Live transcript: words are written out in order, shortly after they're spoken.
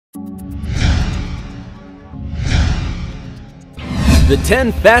The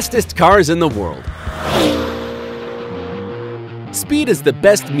 10 fastest cars in the world. Speed is the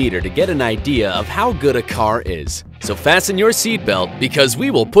best meter to get an idea of how good a car is. So fasten your seatbelt because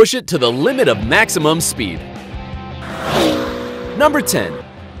we will push it to the limit of maximum speed. Number 10.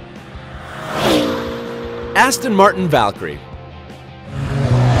 Aston Martin Valkyrie.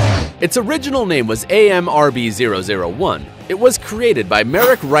 Its original name was AMRB001. It was created by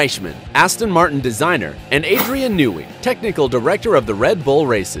Marek Reichman, Aston Martin designer, and Adrian Newey, technical director of the Red Bull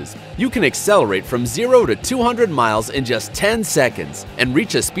races. You can accelerate from 0 to 200 miles in just 10 seconds and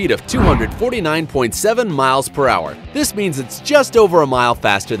reach a speed of 249.7 miles per hour. This means it's just over a mile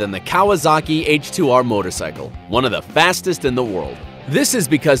faster than the Kawasaki H2R motorcycle, one of the fastest in the world. This is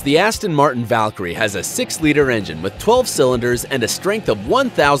because the Aston Martin Valkyrie has a 6-liter engine with 12 cylinders and a strength of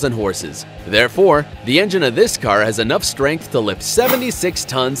 1,000 horses. Therefore, the engine of this car has enough strength to lift 76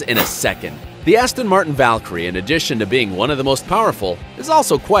 tons in a second. The Aston Martin Valkyrie, in addition to being one of the most powerful, is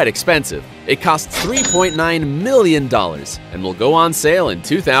also quite expensive. It costs $3.9 million and will go on sale in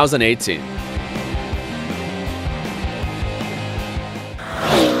 2018.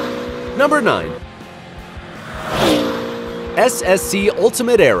 Number 9. SSC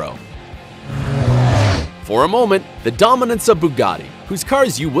Ultimate Aero. For a moment, the dominance of Bugatti, whose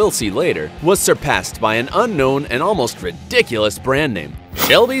cars you will see later, was surpassed by an unknown and almost ridiculous brand name,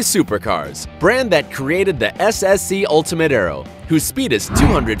 Shelby Supercars, brand that created the SSC Ultimate Aero, whose speed is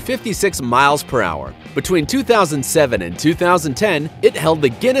 256 miles per hour. Between 2007 and 2010, it held the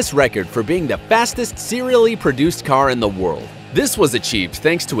Guinness record for being the fastest serially produced car in the world. This was achieved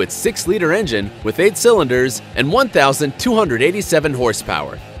thanks to its 6-liter engine with 8 cylinders and 1,287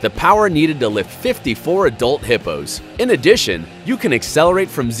 horsepower, the power needed to lift 54 adult hippos. In addition, you can accelerate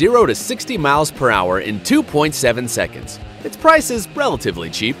from 0 to 60 miles per hour in 2.7 seconds. Its price is relatively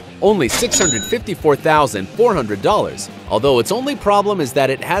cheap, only $654,400, although its only problem is that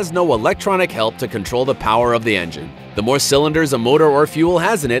it has no electronic help to control the power of the engine. The more cylinders a motor or fuel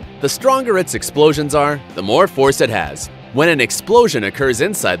has in it, the stronger its explosions are, the more force it has. When an explosion occurs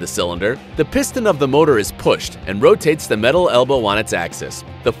inside the cylinder, the piston of the motor is pushed and rotates the metal elbow on its axis.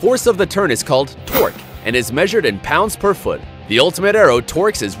 The force of the turn is called torque and is measured in pounds per foot. The Ultimate Aero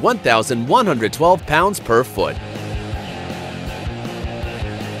torque is 1,112 pounds per foot.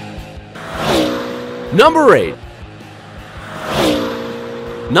 Number 8.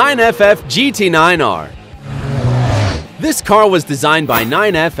 9FF GT9R. This car was designed by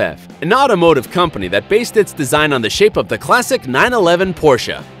 9FF, an automotive company that based its design on the shape of the classic 911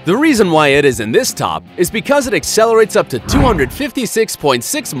 Porsche. The reason why it is in this top is because it accelerates up to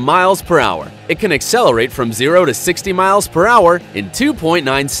 256.6 miles per hour. It can accelerate from 0 to 60 miles per hour in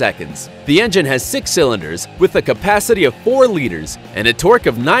 2.9 seconds. The engine has 6 cylinders with a capacity of 4 liters and a torque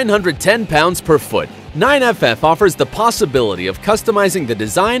of 910 pounds per foot. 9FF offers the possibility of customizing the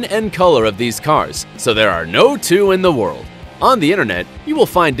design and color of these cars, so there are no two in the world. On the internet, you will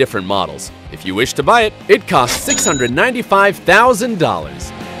find different models. If you wish to buy it, it costs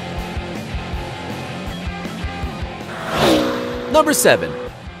 $695,000. Number 7.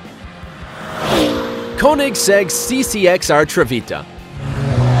 Koenigsegg CCXR Trevita.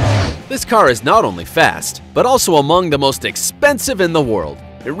 This car is not only fast, but also among the most expensive in the world.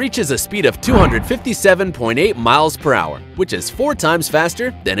 It reaches a speed of 257.8 miles per hour, which is 4 times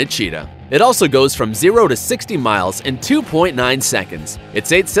faster than a Cheetah. It also goes from 0 to 60 miles in 2.9 seconds.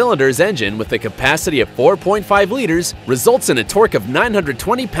 Its 8-cylinders engine with a capacity of 4.5 liters results in a torque of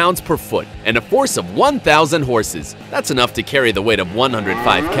 920 pounds per foot and a force of 1,000 horses. That's enough to carry the weight of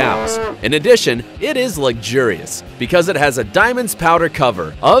 105 cows. In addition, it is luxurious because it has a diamonds powder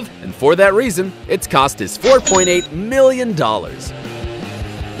cover of, and for that reason, its cost is $4.8 million.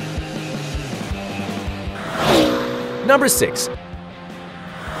 Number 6.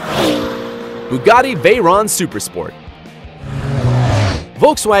 Bugatti Veyron Supersport.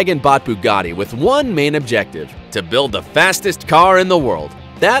 Volkswagen bought Bugatti with one main objective: to build the fastest car in the world.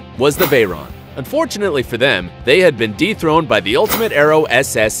 That was the Veyron. Unfortunately for them, they had been dethroned by the Ultimate Aero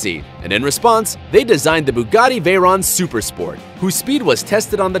SSC, and in response, they designed the Bugatti Veyron Supersport, whose speed was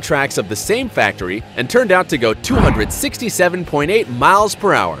tested on the tracks of the same factory and turned out to go 267.8 miles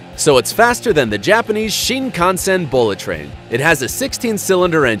per hour, so it's faster than the Japanese Shinkansen bullet train. It has a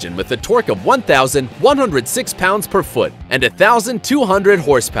 16-cylinder engine with a torque of 1,106 pounds per foot and 1,200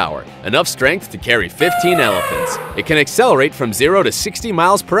 horsepower, enough strength to carry 15 elephants. It can accelerate from 0 to 60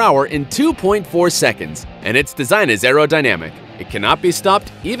 miles per hour in 2.4 seconds, and its design is aerodynamic. It cannot be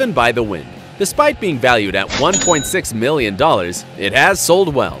stopped even by the wind. Despite being valued at $1.6 million, it has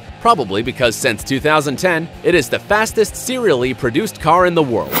sold well, probably because since 2010, it is the fastest serially produced car in the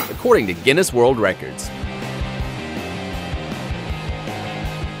world, according to Guinness World Records.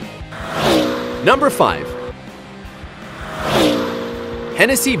 Number 5.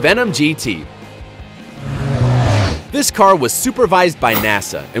 Hennessy Venom GT. This car was supervised by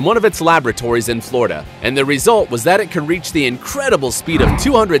NASA in one of its laboratories in Florida, and the result was that it could reach the incredible speed of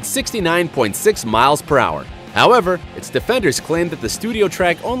 269.6 miles per hour. However, its defenders claimed that the studio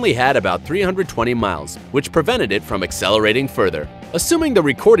track only had about 320 miles, which prevented it from accelerating further. Assuming the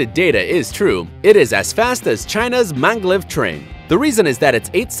recorded data is true, it is as fast as China's maglev train. The reason is that its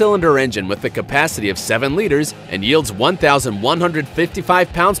 8-cylinder engine with a capacity of 7 liters and yields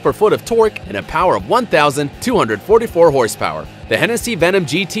 1,155 pounds per foot of torque and a power of 1,244 horsepower. The Hennessy Venom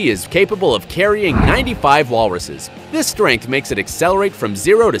GT is capable of carrying 95 walruses. This strength makes it accelerate from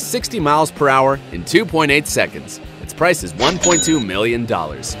 0 to 60 miles per hour in 2.8 seconds. Its price is $1.2 million.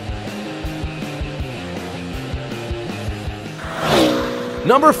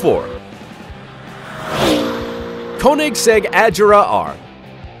 Number 4. Koenigsegg Agera R.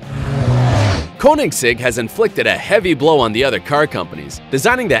 Koenigsegg has inflicted a heavy blow on the other car companies,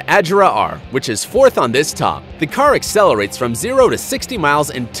 designing the Agera R, which is 4th on this top. The car accelerates from 0 to 60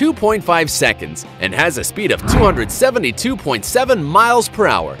 miles in 2.5 seconds and has a speed of 272.7 miles per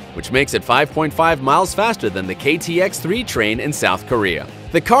hour, which makes it 5.5 miles faster than the KTX-3 train in South Korea.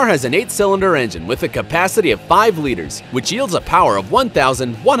 The car has an 8-cylinder engine with a capacity of 5 liters, which yields a power of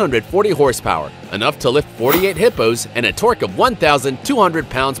 1,140 horsepower, enough to lift 48 hippos and a torque of 1,200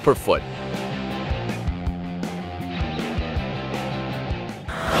 pounds per foot.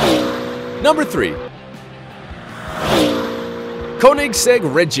 Number 3. Koenigsegg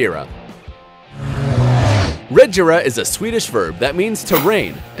Regera. Regera is a Swedish verb that means to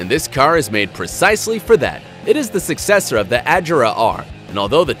reign, and this car is made precisely for that. It is the successor of the Agera R, and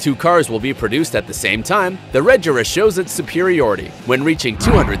although the two cars will be produced at the same time, the Regera shows its superiority when reaching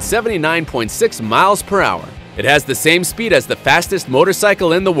 279.6 miles per hour. It has the same speed as the fastest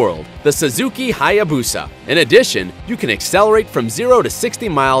motorcycle in the world, the Suzuki Hayabusa. In addition, you can accelerate from 0 to 60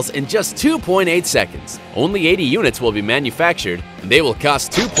 miles in just 2.8 seconds. Only 80 units will be manufactured, and they will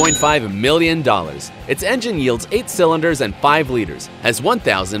cost $2.5 million. Its engine yields 8 cylinders and 5 liters, has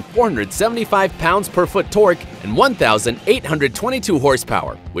 1,475 pounds per foot torque, and 1,822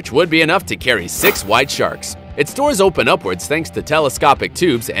 horsepower, which would be enough to carry 6 white sharks. Its doors open upwards thanks to telescopic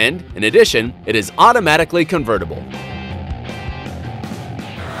tubes and, in addition, it is automatically convertible.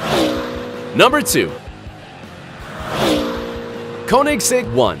 Number 2.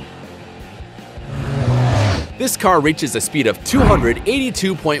 Koenigsegg 1. This car reaches a speed of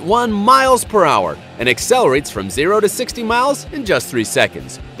 282.1 miles per hour and accelerates from 0 to 60 miles in just 3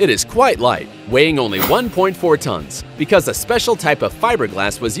 seconds. It is quite light, weighing only 1.4 tons, because a special type of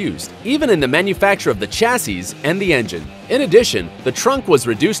fiberglass was used, even in the manufacture of the chassis and the engine. In addition, the trunk was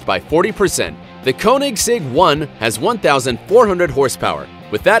reduced by 40%. The Koenigsegg 1 has 1,400 horsepower.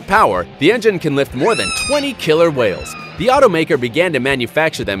 With that power, the engine can lift more than 20 killer whales. The automaker began to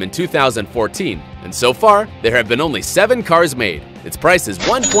manufacture them in 2014, and so far, there have been only 7 cars made. Its price is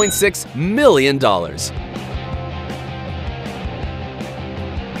 $1.6 million.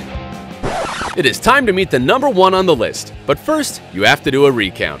 It is time to meet the number 1 on the list, but first, you have to do a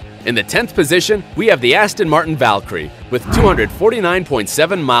recount. In the 10th position, we have the Aston Martin Valkyrie with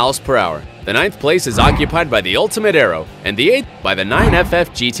 249.7 miles per hour. The 9th place is occupied by the Ultimate Aero, and the 8th by the 9FF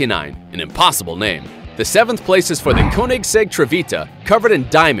GT9, an impossible name. The 7th place is for the Koenigsegg Trevita, covered in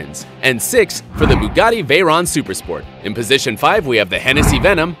diamonds, and 6th for the Bugatti Veyron Supersport. In position 5, we have the Hennessy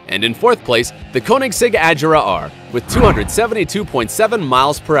Venom, and in 4th place, the Koenigsegg Agera R with 272.7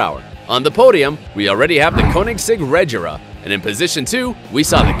 miles per hour. On the podium, we already have the Koenigsegg Regera, and in position 2, we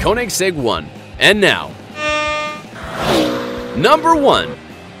saw the Koenigsegg 1. And now, number 1.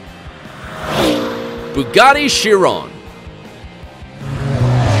 Bugatti Chiron.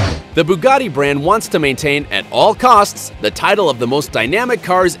 The Bugatti brand wants to maintain at all costs the title of the most dynamic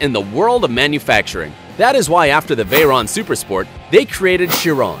cars in the world of manufacturing. That is why after the Veyron Supersport, they created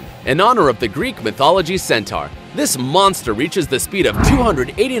Chiron, in honor of the Greek mythology centaur. This monster reaches the speed of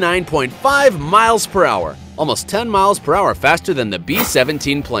 289.5 miles per hour, almost 10 miles per hour faster than the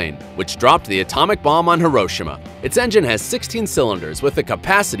B-17 plane, which dropped the atomic bomb on Hiroshima. Its engine has 16 cylinders with a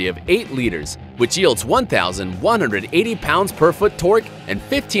capacity of 8 liters, which yields 1,180 pounds per foot torque and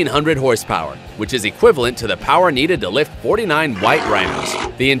 1,500 horsepower, which is equivalent to the power needed to lift 49 white rhinos.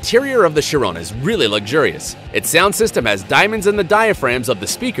 The interior of the Chiron is really luxurious. Its sound system has diamonds in the diaphragms of the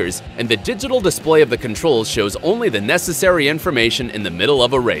speakers, and the digital display of the controls shows only the necessary information in the middle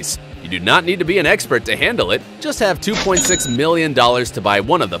of a race. You do not need to be an expert to handle it, just have $2.6 million to buy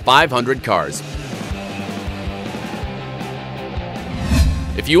one of the 500 cars.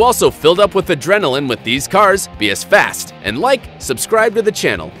 If you also filled up with adrenaline with these cars, be as fast and like, subscribe to the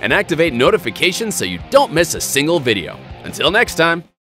channel, and activate notifications so you don't miss a single video. Until next time.